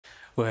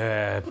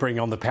We're bringing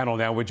on the panel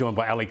now. We're joined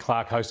by Ali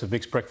Clark, host of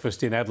Mixed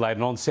Breakfast in Adelaide,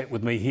 and on set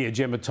with me here,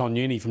 Gemma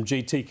Tognini from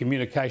GT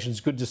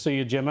Communications. Good to see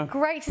you, Gemma.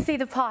 Great to see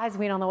the Pies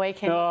win on the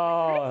weekend.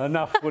 Oh,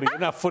 enough footy,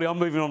 enough footy. I'm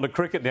moving on to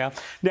cricket now.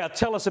 Now,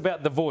 tell us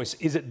about The Voice.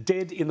 Is it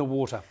dead in the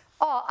water?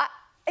 Oh,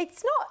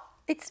 it's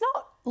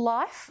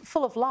not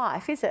full of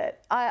life, is it?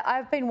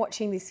 I've been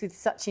watching this with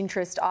such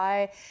interest.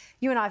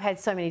 You and I have had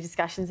so many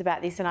discussions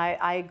about this, and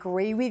I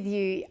agree with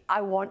you.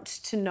 I want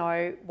to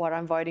know what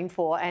I'm voting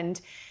for.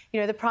 And, you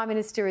know, the Prime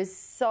Minister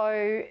is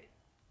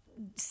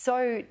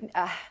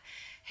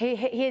he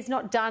has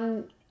not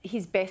done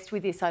his best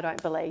with this, I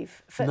don't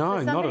believe. For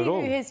not at all.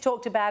 Somebody who has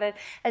talked about it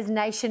as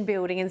nation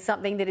building and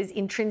something that is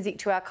intrinsic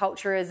to our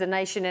culture as a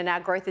nation and our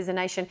growth as a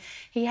nation,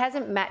 he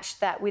hasn't matched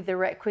that with the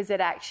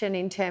requisite action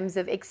in terms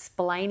of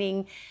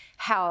explaining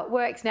how it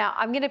works. Now,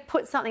 I'm going to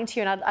put something to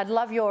you, and I'd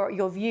love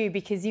your view,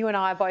 because you and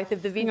I are both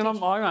of the vintage... I'm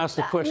going to ask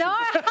the question. No,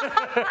 no,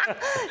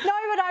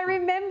 but I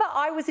remember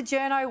I was a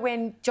journo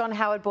when John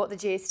Howard brought the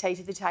GST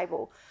to the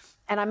table.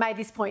 And I made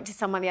this point to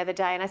someone the other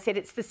day, and I said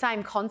it's the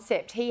same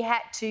concept. He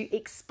had to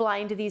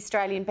explain to the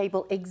Australian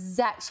people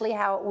exactly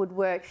how it would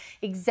work,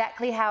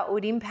 exactly how it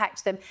would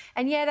impact them.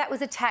 And yeah, that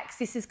was a tax.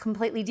 This is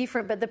completely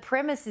different, but the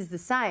premise is the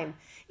same.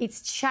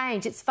 It's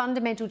change. It's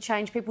fundamental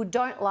change. People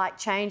don't like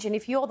change. And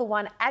if you're the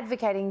one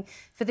advocating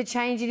for the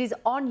change, it is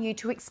on you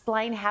to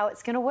explain how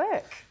it's going to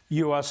work.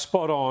 You are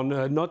spot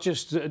on. Not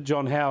just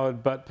John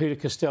Howard, but Peter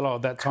Costello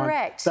at that time.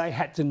 Correct. They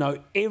had to know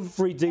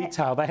every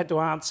detail. They had to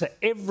answer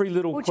every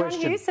little question. Well,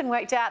 John Hewson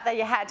worked out that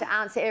you had to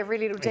answer every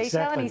little detail,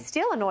 exactly. And he's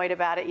still annoyed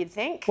about it, you'd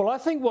think. Well, I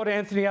think what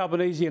Anthony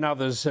Albanese and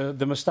others,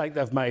 the mistake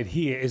they've made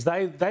here is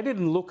they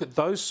didn't look at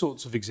those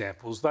sorts of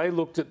examples. They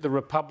looked at the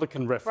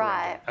Republican referendum.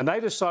 Right. And they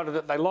decided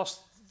that they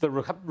lost the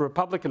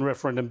Republican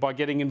referendum by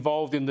getting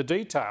involved in the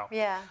detail.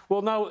 Yeah.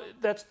 Well, no,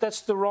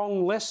 that's the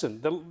wrong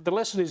lesson. The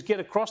lesson is get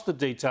across the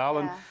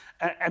detail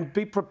and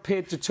be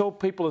prepared to tell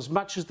people as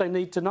much as they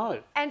need to know.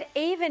 And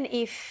even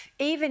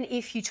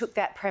if you took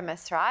that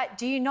premise, right,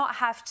 do you not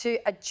have to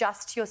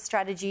adjust your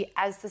strategy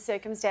as the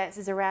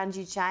circumstances around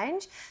you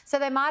change? So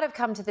they might have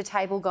come to the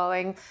table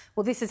going,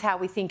 well, this is how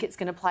we think it's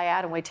going to play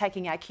out, and we're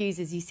taking our cues,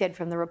 as you said,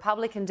 from the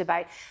Republican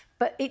debate.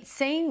 But it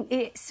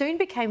soon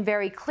became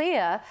very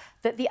clear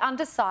that the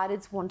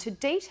undecideds wanted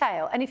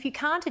detail. And if you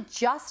can't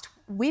adjust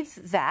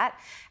with that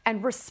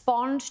and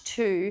respond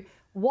to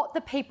what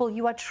the people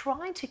you are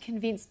trying to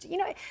convince, you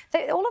know,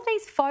 all of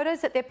these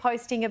photos that they're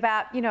posting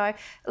about, you know,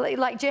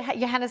 like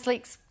Johannes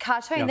Leek's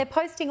cartoon, they're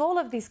posting all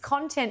of this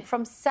content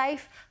from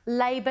safe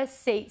Labor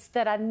seats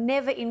that are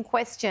never in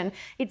question.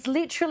 It's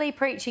literally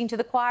preaching to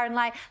the choir and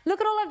like,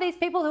 look at all of these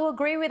people who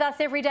agree with us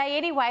every day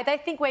anyway. They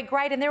think we're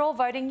great and they're all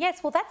voting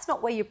yes. Well, that's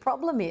not where your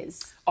problem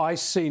is. I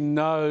see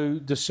no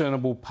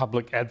discernible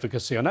public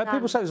advocacy. I know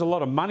people say there's a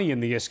lot of money in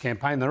the Yes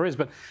campaign. There is,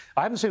 but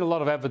I haven't seen a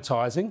lot of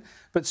advertising.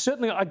 But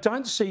certainly I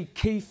don't see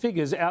key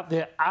figures out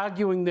there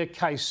arguing their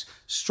case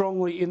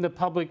strongly in the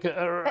public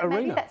arena.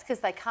 Maybe that's because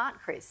they can't,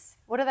 Chris.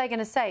 What are they going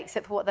to say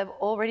except for what they've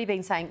already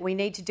been saying? We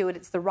need to do it.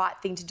 It's the right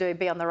thing to do.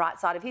 Be on the right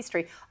side of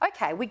history.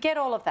 OK, we get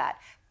all of that.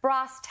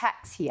 Brass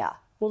tacks here.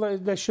 Well,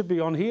 they should be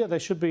on here. They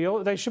should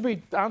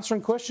be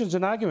answering questions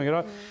and arguing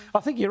it. I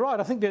think you're right.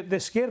 I think they're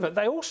scared of it.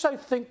 They also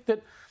think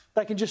that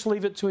they can just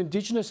leave it to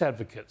Indigenous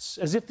advocates,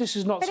 as if this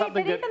is not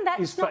something that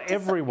is for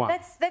everyone.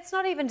 That's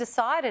not even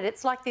decided.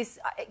 It's like this,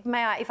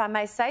 if I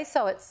may say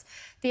so, it's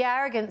the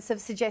arrogance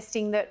of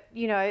suggesting that,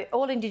 you know,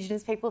 all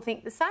Indigenous people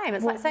think the same.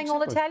 It's like saying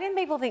all Italian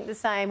people think the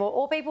same, or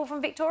all people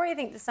from Victoria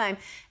think the same.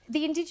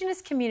 The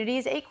Indigenous community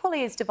is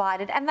equally as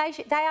divided, and they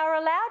are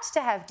allowed to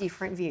have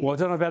different views. Well, I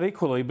don't know about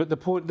equally, but the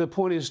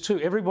point is too,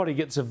 everybody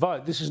gets a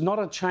vote. This is not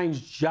a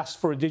change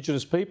just for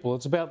Indigenous people.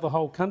 It's about the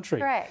whole country.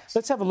 Correct.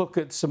 Let's have a look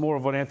at some more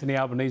of what Anthony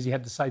Albanese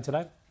had to say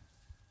today.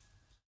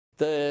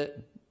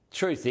 The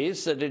truth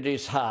is that it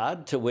is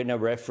hard to win a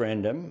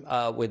referendum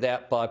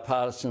without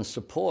bipartisan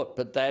support,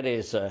 but that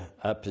is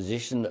a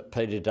position that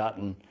Peter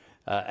Dutton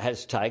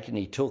has taken.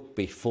 He took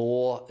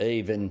before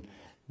even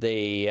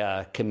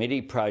the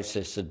committee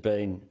process had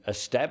been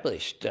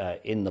established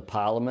in the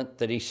parliament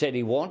that he said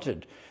he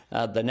wanted.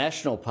 The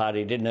National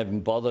Party didn't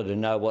even bother to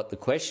know what the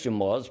question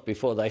was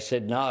before they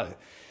said no.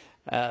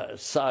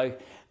 So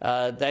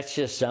that's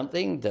just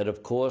something that,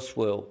 of course,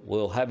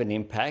 will have an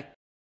impact.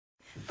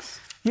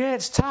 Yeah,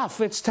 it's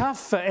tough. It's tough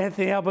for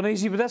Anthony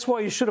Albanese, but that's why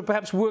you should have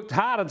perhaps worked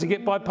harder to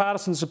get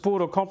bipartisan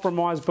support or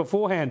compromise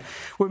beforehand.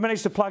 We've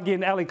managed to plug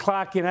in Ali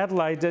Clark in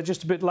Adelaide,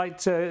 just a bit late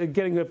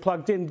getting her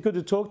plugged in. Good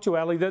to talk to you,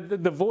 Ali.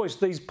 The Voice,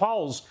 these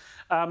polls.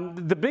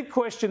 The big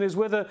question is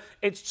whether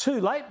it's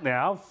too late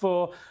now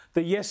for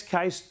the Yes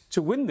case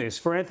to win this,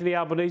 for Anthony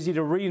Albanese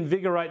to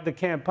reinvigorate the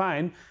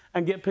campaign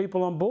and get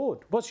people on board.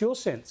 What's your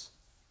sense?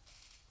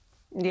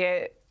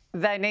 Yeah.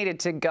 They needed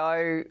to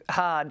go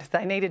hard.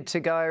 They needed to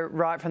go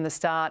right from the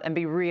start and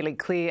be really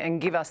clear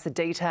and give us the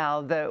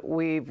detail that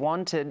we've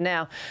wanted.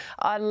 Now,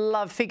 I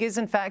love figures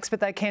and facts, but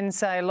they can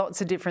say lots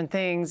of different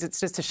things. It's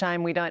just a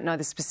shame we don't know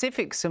the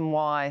specifics and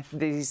why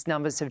these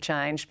numbers have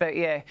changed. But,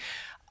 yeah,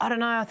 I don't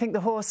know. I think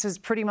the horse is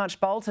pretty much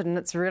bolted and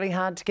it's really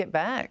hard to get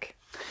back.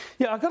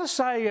 Yeah, I've got to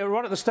say,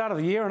 right at the start of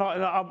the year, and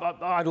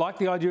I like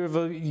the idea of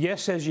a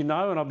yes, as you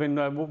know, and I've been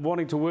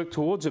wanting to work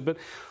towards it, but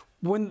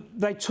when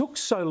they took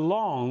so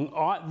long,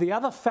 the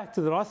other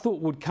factor that I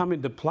thought would come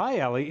into play,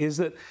 Ali, is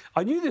that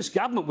I knew this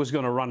government was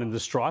going to run into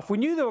strife. We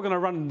knew they were going to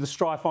run into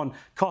strife on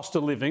cost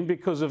of living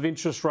because of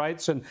interest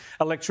rates and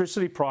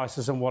electricity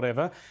prices and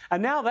whatever.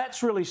 And now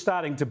that's really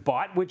starting to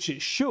bite, which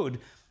it should.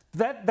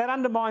 That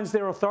undermines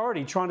their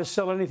authority trying to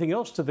sell anything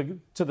else to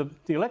the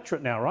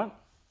electorate now, right?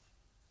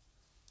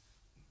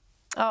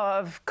 Oh,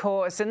 of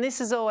course. And this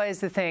is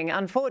always the thing.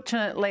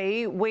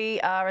 Unfortunately,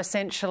 we are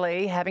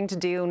essentially having to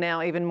deal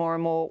now even more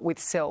and more with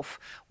self.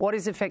 What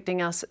is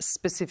affecting us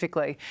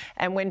specifically?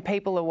 And when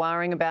people are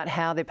worrying about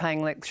how they're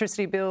paying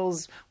electricity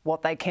bills,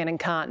 what they can and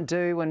can't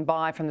do and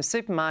buy from the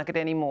supermarket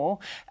anymore,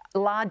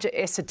 larger,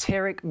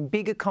 esoteric,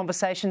 bigger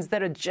conversations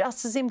that are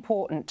just as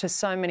important to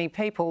so many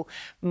people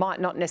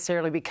might not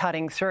necessarily be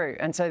cutting through.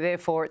 And so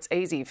therefore it's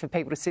easy for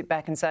people to sit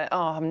back and say,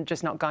 oh, I'm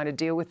just not going to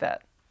deal with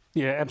that.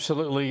 Yeah,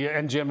 absolutely.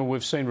 And Gemma,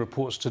 we've seen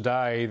reports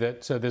today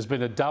that there's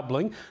been a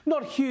doubling,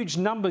 not huge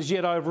numbers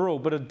yet overall,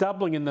 but a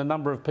doubling in the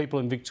number of people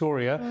in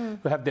Victoria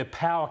who have their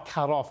power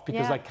cut off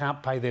because they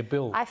can't pay their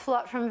bill. I flew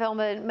up from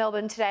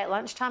Melbourne today at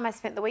lunchtime. I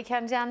spent the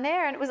weekend down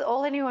there, and it was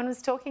all anyone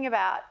was talking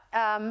about.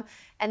 And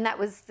that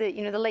was the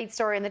lead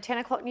story in the 10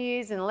 o'clock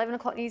news and 11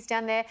 o'clock news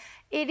down there.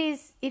 It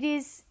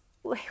is.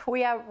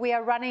 We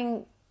are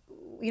running,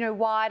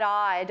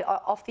 wide-eyed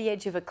off the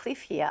edge of a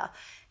cliff here,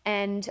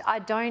 and I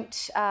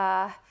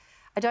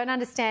don't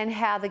understand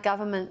how the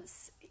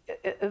governments,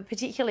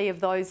 particularly of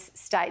those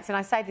states, and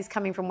I say this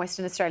coming from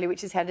Western Australia,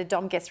 which has had a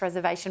dom guest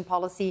reservation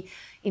policy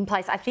in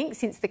place, I think,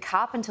 since the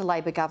Carpenter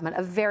Labor government,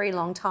 a very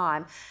long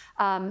time.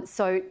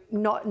 So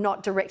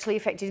not directly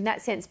affected in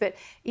that sense, but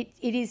it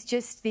is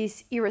just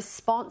this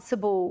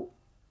irresponsible,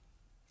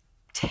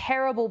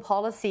 terrible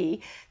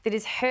policy that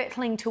is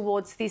hurtling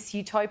towards this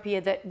utopia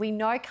that we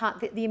know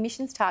the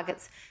emissions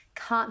targets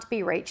can't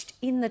be reached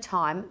in the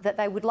time that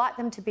they would like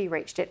them to be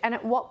reached at. And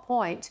at what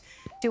point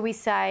do we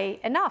say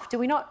enough? Do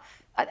we not?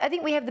 I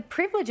think we have the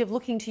privilege of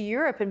looking to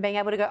Europe and being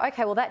able to go,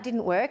 OK, well, that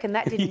didn't work and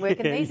that didn't work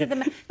and these are the...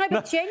 No,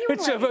 but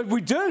genuinely...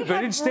 we do,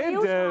 but instead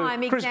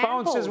Chris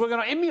Bowen says we're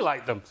going to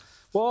emulate them.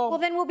 Well,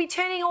 then we'll be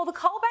turning all the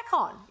coal back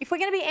on. If we're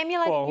going to be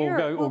emulating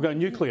Europe... We'll go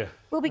nuclear.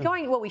 We'll be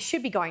going... Well, we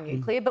should be going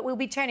nuclear, but we'll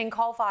be turning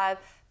coal-fired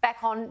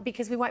back on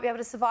because we won't be able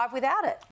to survive without it.